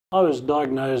I was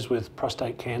diagnosed with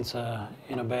prostate cancer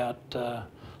in about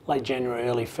late January,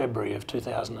 early February of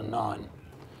 2009.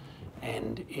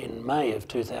 And in May of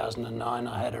 2009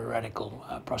 I had a radical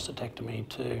prostatectomy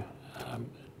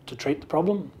to treat the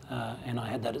problem, and I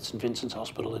had that at St Vincent's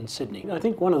Hospital in Sydney. I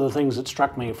think one of the things that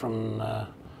struck me from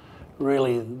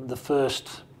really the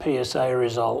first PSA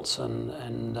results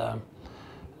and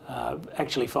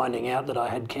actually finding out that I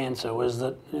had cancer was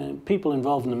that people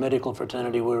involved in the medical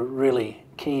fraternity were really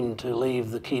keen to leave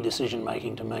the key decision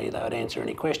making to me. They would answer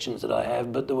any questions that I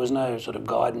have, but there was no sort of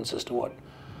guidance as to what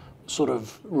sort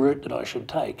of route that I should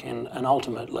take, and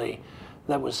ultimately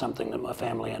that was something that my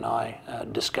family and I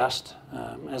discussed.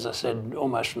 As I said,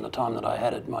 almost from the time that I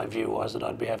had it, my view was that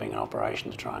I'd be having an operation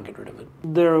to try and get rid of it.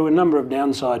 There were a number of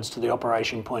downsides to the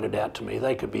operation pointed out to me.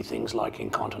 They could be things like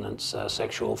incontinence,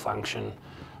 sexual function,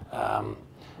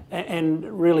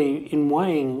 and really in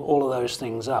weighing all of those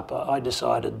things up, I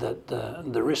decided that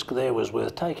the risk there was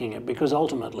worth taking it, because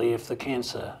ultimately if the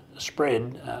cancer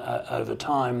spread over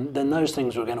time, then those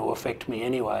things were going to affect me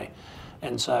anyway.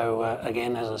 And so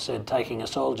again, as I said, taking a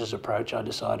soldier's approach, I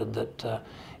decided that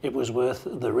it was worth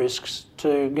the risks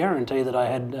to guarantee that I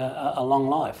had a long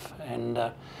life.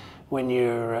 And when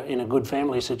you're in a good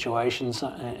family situation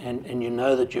and you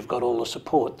know that you've got all the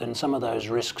support, then some of those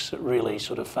risks really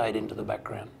sort of fade into the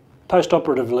background.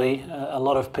 Post-operatively, a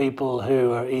lot of people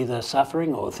who are either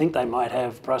suffering or think they might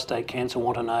have prostate cancer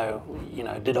want to know,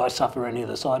 did I suffer any of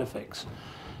the side effects?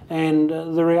 And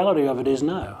the reality of it is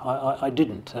no, I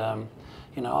didn't. I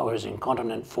was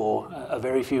incontinent for a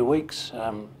very few weeks.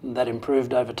 That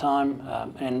improved over time,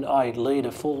 and I lead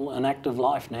a full and active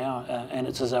life now, and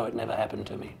it's as though it never happened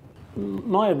to me.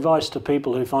 My advice to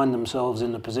people who find themselves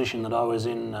in the position that I was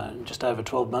in just over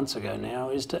 12 months ago now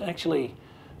is to actually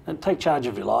take charge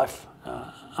of your life,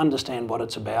 understand what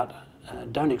it's about,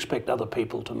 don't expect other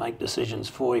people to make decisions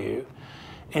for you,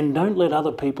 and don't let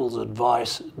other people's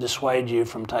advice dissuade you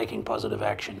from taking positive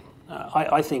action.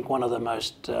 I think one of the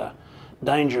most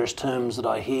dangerous terms that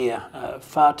I hear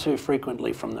far too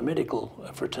frequently from the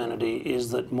medical fraternity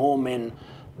is that more men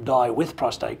die with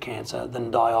prostate cancer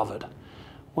than die of it.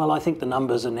 Well, I think the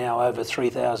numbers are now over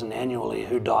 3,000 annually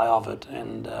who die of it,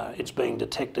 and it's being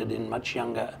detected in much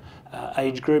younger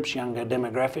age groups, younger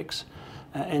demographics.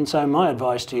 And so my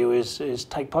advice to you is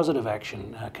take positive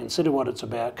action. Consider what it's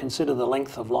about, consider the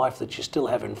length of life that you still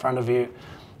have in front of you,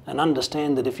 and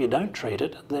understand that if you don't treat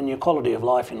it, then your quality of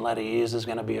life in latter years is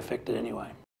going to be affected anyway.